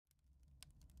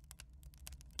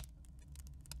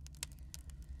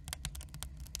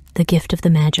The Gift of the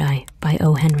Magi by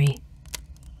O. Henry.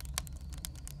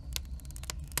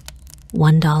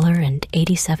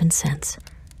 $1.87,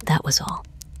 that was all,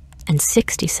 and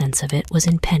 60 cents of it was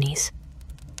in pennies.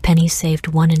 Pennies saved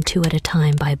 1 and 2 at a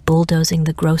time by bulldozing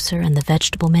the grocer and the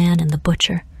vegetable man and the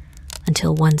butcher,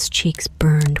 until one's cheeks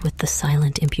burned with the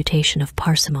silent imputation of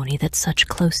parsimony that such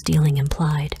close dealing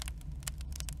implied.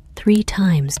 3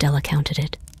 times Della counted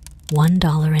it,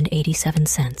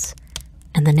 $1.87,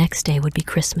 and the next day would be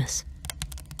Christmas.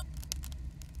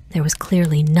 There was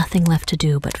clearly nothing left to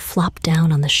do but flop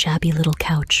down on the shabby little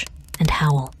couch and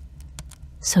howl.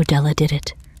 So Della did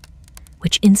it,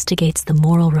 which instigates the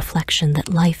moral reflection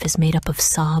that life is made up of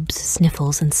sobs,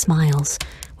 sniffles, and smiles,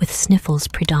 with sniffles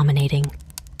predominating.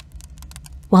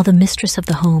 While the mistress of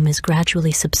the home is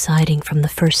gradually subsiding from the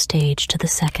first stage to the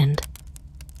second,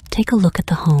 take a look at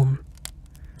the home.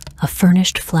 A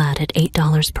furnished flat at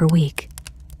 $8 per week.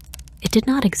 It did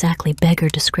not exactly beggar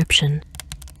description,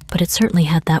 but it certainly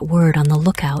had that word on the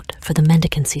lookout for the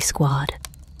mendicancy squad.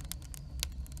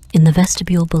 In the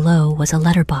vestibule below was a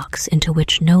letterbox into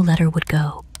which no letter would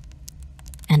go,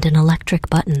 and an electric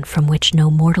button from which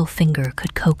no mortal finger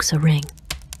could coax a ring.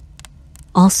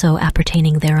 Also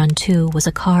appertaining thereunto was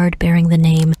a card bearing the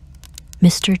name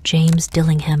Mr. James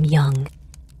Dillingham Young.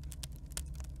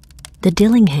 The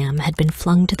Dillingham had been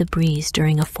flung to the breeze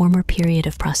during a former period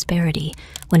of prosperity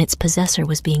when its possessor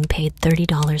was being paid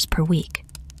 $30 per week.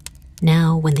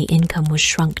 Now, when the income was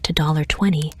shrunk to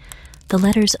 $20, the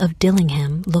letters of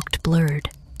Dillingham looked blurred,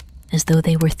 as though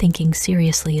they were thinking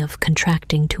seriously of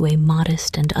contracting to a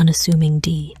modest and unassuming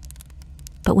D.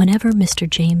 But whenever Mr.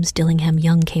 James Dillingham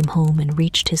Young came home and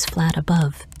reached his flat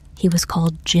above, he was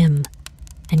called Jim,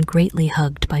 and greatly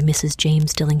hugged by Mrs.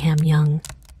 James Dillingham Young,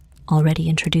 already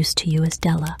introduced to you as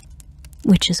Della,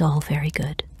 which is all very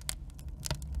good.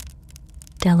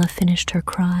 Della finished her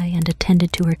cry and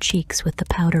attended to her cheeks with the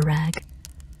powder rag.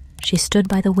 She stood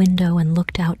by the window and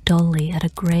looked out dully at a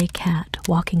gray cat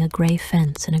walking a gray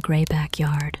fence in a gray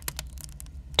backyard.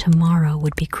 Tomorrow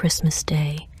would be Christmas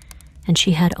Day, and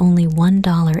she had only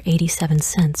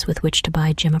 $1.87 with which to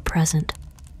buy Jim a present.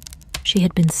 She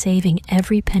had been saving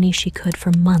every penny she could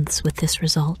for months with this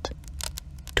result.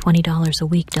 $20 a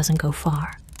week doesn't go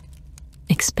far.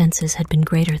 Expenses had been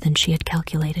greater than she had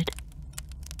calculated.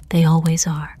 They always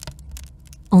are.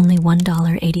 Only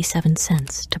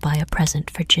 $1.87 to buy a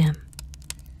present for Jim.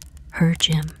 Her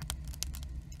Jim.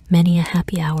 Many a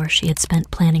happy hour she had spent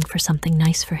planning for something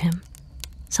nice for him.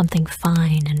 Something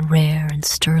fine and rare and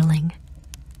sterling.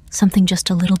 Something just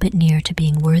a little bit near to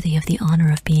being worthy of the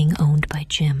honor of being owned by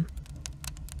Jim.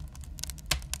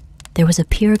 There was a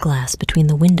pier glass between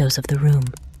the windows of the room.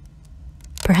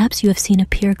 Perhaps you have seen a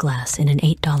pier glass in an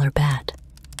 $8 bat.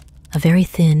 A very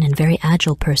thin and very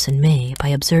agile person may, by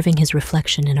observing his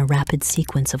reflection in a rapid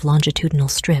sequence of longitudinal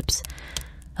strips,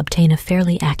 obtain a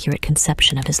fairly accurate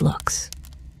conception of his looks.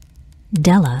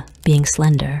 Della, being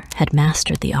slender, had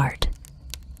mastered the art.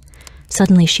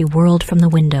 Suddenly she whirled from the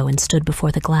window and stood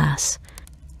before the glass.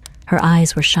 Her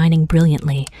eyes were shining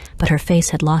brilliantly, but her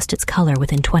face had lost its color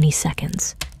within 20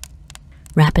 seconds.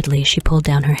 Rapidly she pulled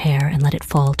down her hair and let it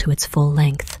fall to its full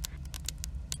length.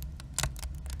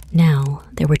 Now,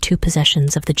 there were 2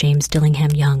 possessions of the James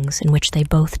Dillingham Youngs in which they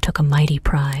both took a mighty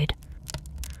pride.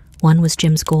 One was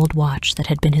Jim's gold watch that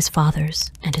had been his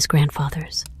father's and his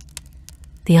grandfather's.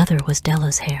 The other was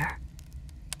Della's hair.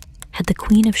 Had the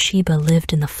Queen of Sheba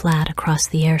lived in the flat across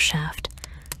the air shaft,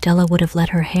 Della would have let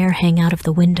her hair hang out of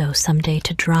the window some day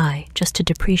to dry, just to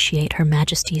depreciate Her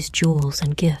Majesty's jewels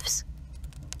and gifts.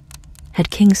 Had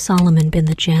King Solomon been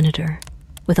the janitor,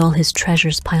 with all his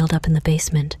treasures piled up in the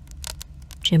basement,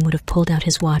 Jim would have pulled out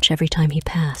his watch every time he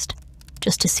passed,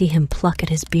 just to see him pluck at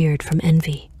his beard from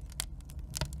envy.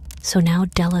 So now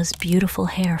Della's beautiful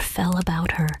hair fell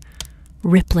about her,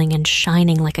 rippling and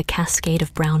shining like a cascade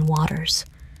of brown waters.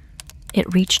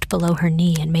 It reached below her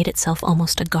knee and made itself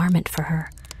almost a garment for her.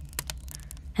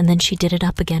 And then she did it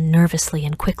up again nervously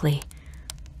and quickly.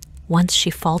 Once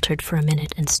she faltered for a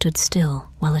minute and stood still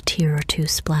while a tear or 2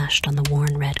 splashed on the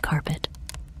worn red carpet.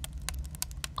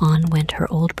 On went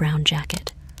her old brown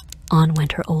jacket. On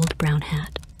went her old brown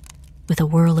hat. With a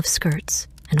whirl of skirts,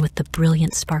 and with the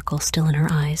brilliant sparkle still in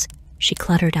her eyes, she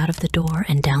cluttered out of the door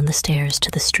and down the stairs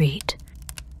to the street.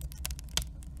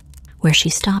 Where she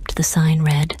stopped, the sign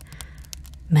read,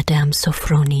 Madame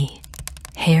Sofronie,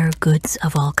 hair goods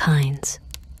of all kinds.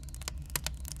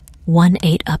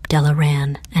 1/8 up Della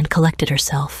ran and collected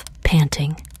herself,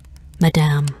 panting.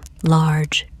 Madame,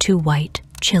 large, too white,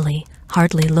 chilly,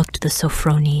 hardly looked the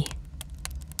Sofronie.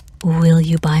 "Will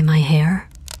you buy my hair?"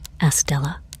 asked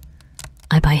Della.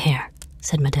 "I buy hair,"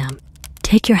 said Madame.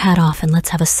 Take your hat off and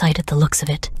let's have a sight at the looks of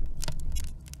it."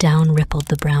 Down rippled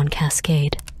the brown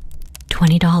cascade.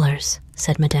 $20,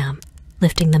 said Madame,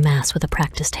 lifting the mass with a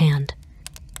practiced hand.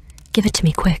 "Give it to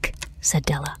me quick," said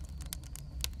Della.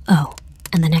 Oh,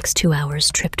 and the next 2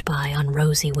 hours tripped by on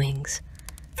rosy wings.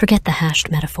 Forget the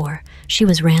hashed metaphor. She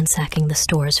was ransacking the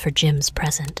stores for Jim's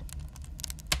present.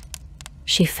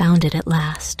 She found it at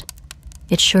last.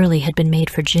 It surely had been made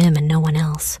for Jim and no one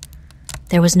else.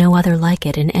 There was no other like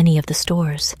it in any of the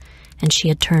stores, and she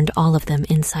had turned all of them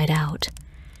inside out.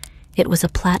 It was a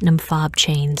platinum fob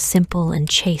chain, simple and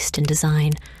chaste in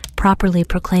design, properly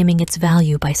proclaiming its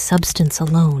value by substance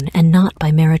alone and not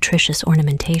by meretricious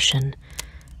ornamentation,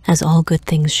 as all good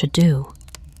things should do.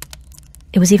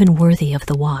 It was even worthy of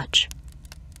the watch.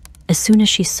 As soon as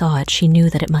she saw it, she knew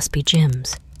that it must be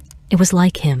Jim's. It was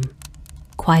like him,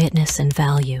 quietness and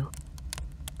value.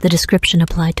 The description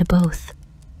applied to both.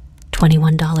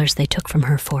 $21 they took from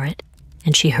her for it,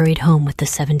 and she hurried home with the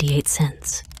 78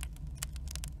 cents.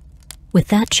 With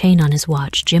that chain on his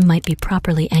watch, Jim might be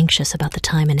properly anxious about the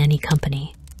time in any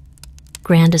company.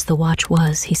 Grand as the watch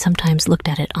was, he sometimes looked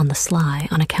at it on the sly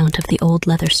on account of the old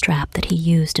leather strap that he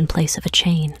used in place of a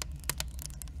chain.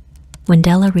 When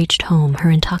Della reached home,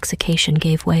 her intoxication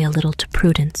gave way a little to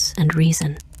prudence and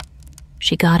reason.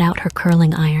 She got out her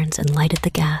curling irons and lighted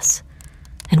the gas,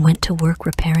 and went to work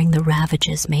repairing the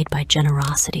ravages made by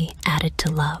generosity added to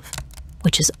love,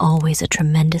 which is always a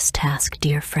tremendous task,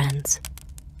 dear friends,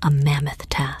 a mammoth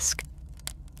task.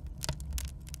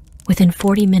 Within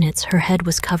 40 minutes, her head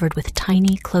was covered with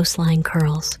tiny, close-lying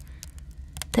curls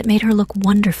that made her look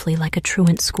wonderfully like a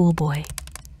truant schoolboy.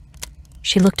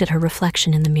 She looked at her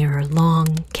reflection in the mirror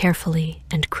long, carefully,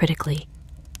 and critically.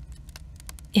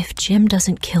 "If Jim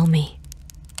doesn't kill me,"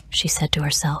 she said to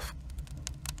herself,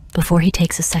 "before he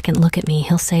takes a second look at me,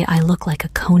 he'll say I look like a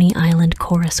Coney Island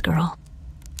chorus girl.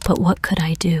 But what could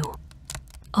I do?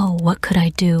 Oh, what could I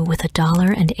do with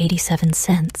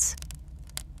 $1.87?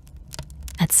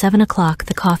 At 7 o'clock,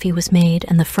 the coffee was made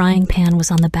and the frying pan was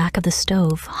on the back of the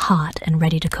stove, hot and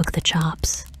ready to cook the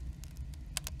chops.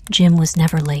 Jim was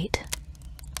never late.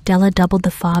 Della doubled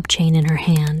the fob chain in her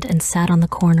hand and sat on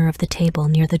the corner of the table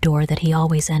near the door that he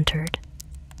always entered.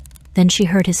 Then she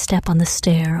heard his step on the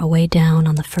stair away down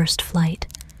on the first flight,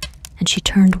 and she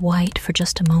turned white for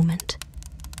just a moment.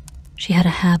 She had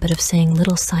a habit of saying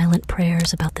little silent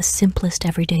prayers about the simplest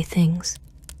everyday things.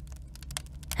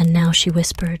 And now she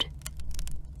whispered,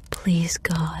 "Please,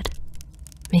 God,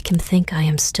 make him think I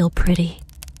am still pretty."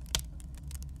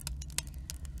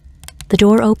 The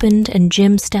door opened and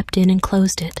Jim stepped in and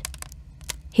closed it.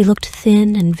 He looked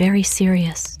thin and very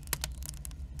serious.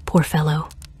 Poor fellow,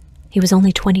 he was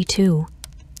only 22,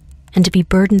 and to be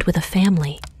burdened with a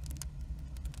family.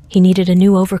 He needed a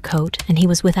new overcoat and he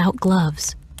was without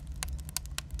gloves.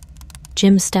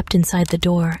 Jim stepped inside the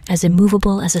door, as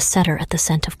immovable as a setter at the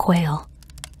scent of quail.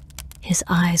 His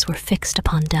eyes were fixed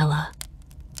upon Della,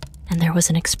 and there was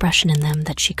an expression in them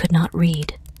that she could not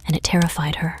read, and it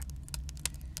terrified her.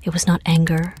 It was not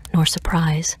anger, nor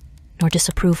surprise, nor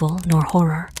disapproval, nor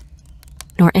horror,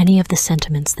 nor any of the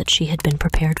sentiments that she had been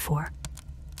prepared for.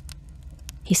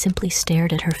 He simply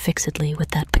stared at her fixedly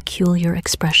with that peculiar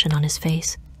expression on his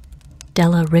face.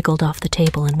 Della wriggled off the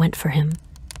table and went for him.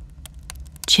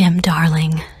 "Jim,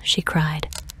 darling," she cried,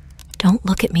 "don't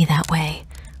look at me that way.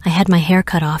 I had my hair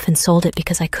cut off and sold it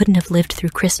because I couldn't have lived through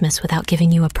Christmas without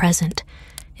giving you a present.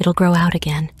 It'll grow out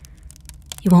again.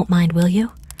 You won't mind, will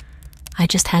you? I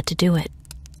just had to do it.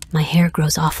 My hair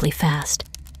grows awfully fast.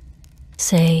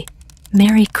 Say,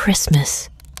 Merry Christmas,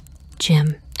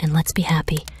 Jim, and let's be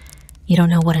happy. You don't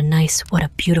know what a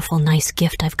beautiful, nice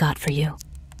gift I've got for you."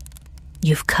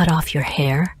 "You've cut off your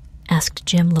hair?" asked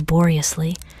Jim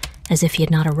laboriously, as if he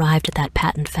had not arrived at that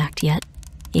patent fact yet,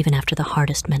 even after the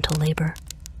hardest mental labor.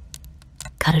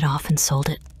 "Cut it off and sold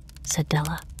it," said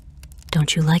Della.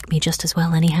 "Don't you like me just as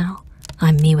well anyhow?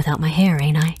 I'm me without my hair,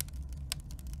 ain't I?"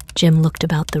 Jim looked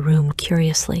about the room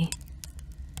curiously.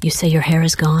 "You say your hair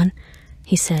is gone?"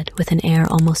 he said with an air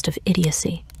almost of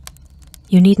idiocy.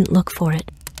 "You needn't look for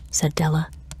it," said Della.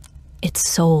 "It's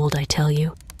sold, I tell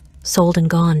you. Sold and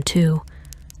gone, too.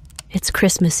 It's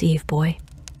Christmas Eve, boy.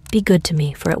 Be good to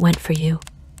me, for it went for you.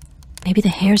 Maybe the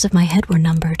hairs of my head were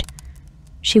numbered,"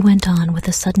 she went on with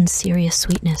a sudden serious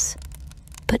sweetness.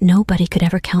 "But nobody could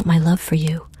ever count my love for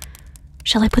you.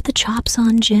 Shall I put the chops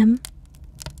on, Jim?"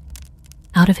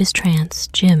 Out of his trance,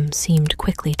 Jim seemed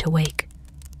quickly to wake.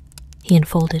 He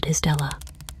enfolded his Della.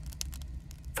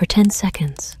 For 10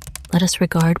 seconds, let us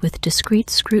regard with discreet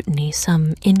scrutiny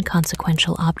some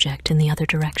inconsequential object in the other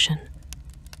direction.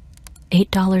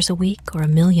 $8 a week or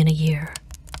 $1 million a year.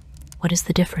 What is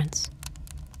the difference?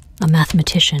 A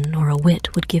mathematician or a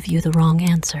wit would give you the wrong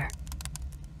answer.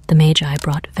 The Magi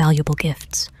brought valuable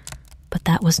gifts, but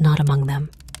that was not among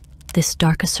them. This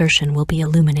dark assertion will be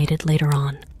illuminated later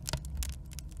on.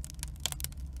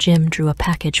 Jim drew a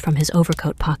package from his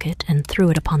overcoat pocket and threw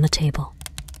it upon the table.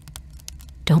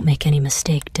 "Don't make any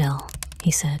mistake, Dell,"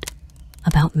 he said.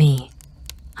 "About me.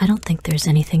 I don't think there's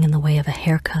anything in the way of a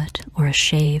haircut or a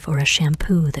shave or a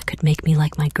shampoo that could make me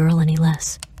like my girl any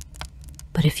less.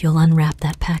 But if you'll unwrap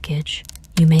that package,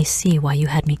 you may see why you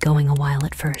had me going a while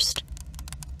at first."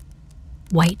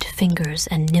 White fingers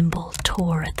and nimble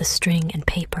tore at the string and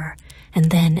paper,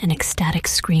 and then an ecstatic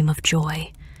scream of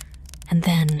joy. And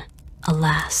then,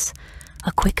 alas,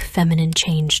 a quick feminine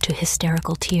change to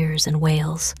hysterical tears and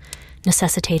wails,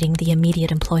 necessitating the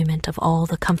immediate employment of all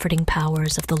the comforting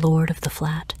powers of the lord of the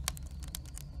flat.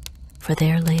 For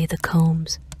there lay the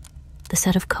combs, the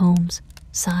set of combs,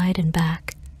 side and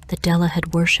back, that Della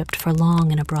had worshipped for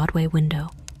long in a Broadway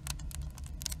window.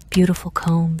 Beautiful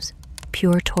combs,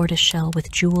 pure tortoiseshell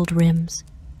with jeweled rims,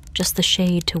 just the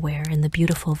shade to wear in the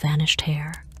beautiful vanished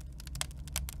hair.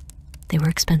 They were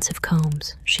expensive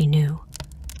combs, she knew,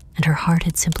 and her heart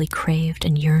had simply craved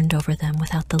and yearned over them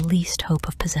without the least hope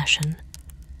of possession.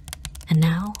 And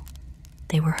now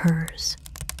they were hers.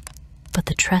 But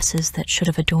the tresses that should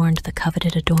have adorned the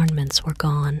coveted adornments were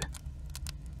gone.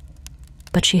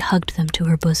 But she hugged them to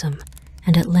her bosom,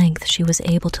 and at length she was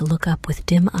able to look up with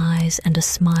dim eyes and a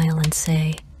smile and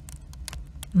say,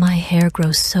 "My hair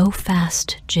grows so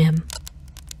fast, Jim."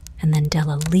 And then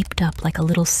Della leaped up like a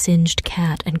little singed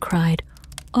cat and cried,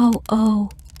 "Oh,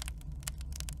 oh."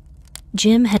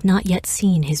 Jim had not yet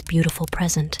seen his beautiful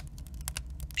present.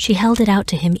 She held it out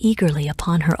to him eagerly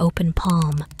upon her open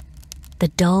palm. The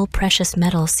dull, precious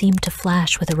metal seemed to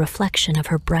flash with a reflection of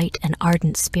her bright and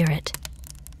ardent spirit.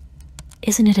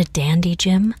 "Isn't it a dandy,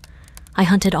 Jim? I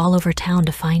hunted all over town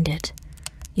to find it.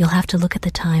 You'll have to look at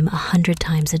the time 100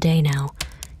 times a day now.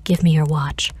 Give me your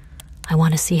watch. I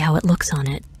want to see how it looks on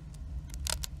it."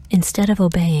 Instead of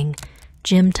obeying,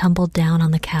 Jim tumbled down on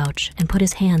the couch and put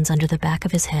his hands under the back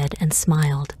of his head and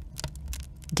smiled.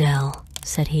 "Dell,"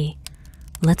 said he,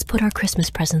 "let's put our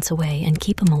Christmas presents away and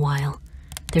keep 'em a while.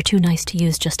 They're too nice to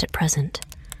use just at present.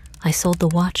 I sold the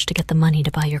watch to get the money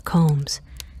to buy your combs,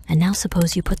 and now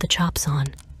suppose you put the chops on."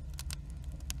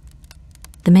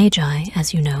 The Magi,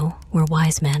 as you know, were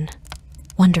wise men,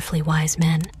 wonderfully wise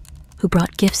men, who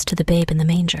brought gifts to the babe in the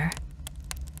manger.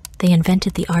 They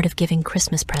invented the art of giving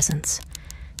Christmas presents.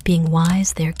 Being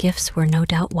wise, their gifts were no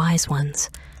doubt wise ones,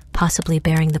 possibly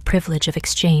bearing the privilege of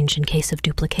exchange in case of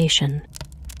duplication.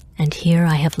 And here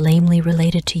I have lamely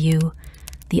related to you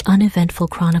the uneventful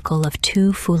chronicle of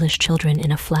two foolish children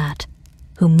in a flat,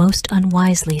 who most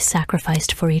unwisely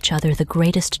sacrificed for each other the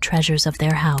greatest treasures of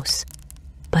their house.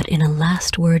 But in a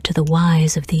last word to the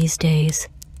wise of these days,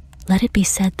 let it be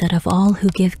said that of all who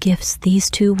give gifts, these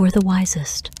two were the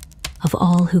wisest. Of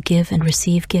all who give and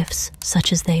receive gifts,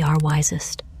 such as they are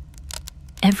wisest.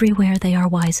 Everywhere they are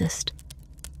wisest.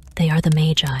 They are the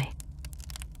Magi.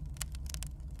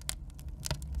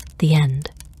 The end.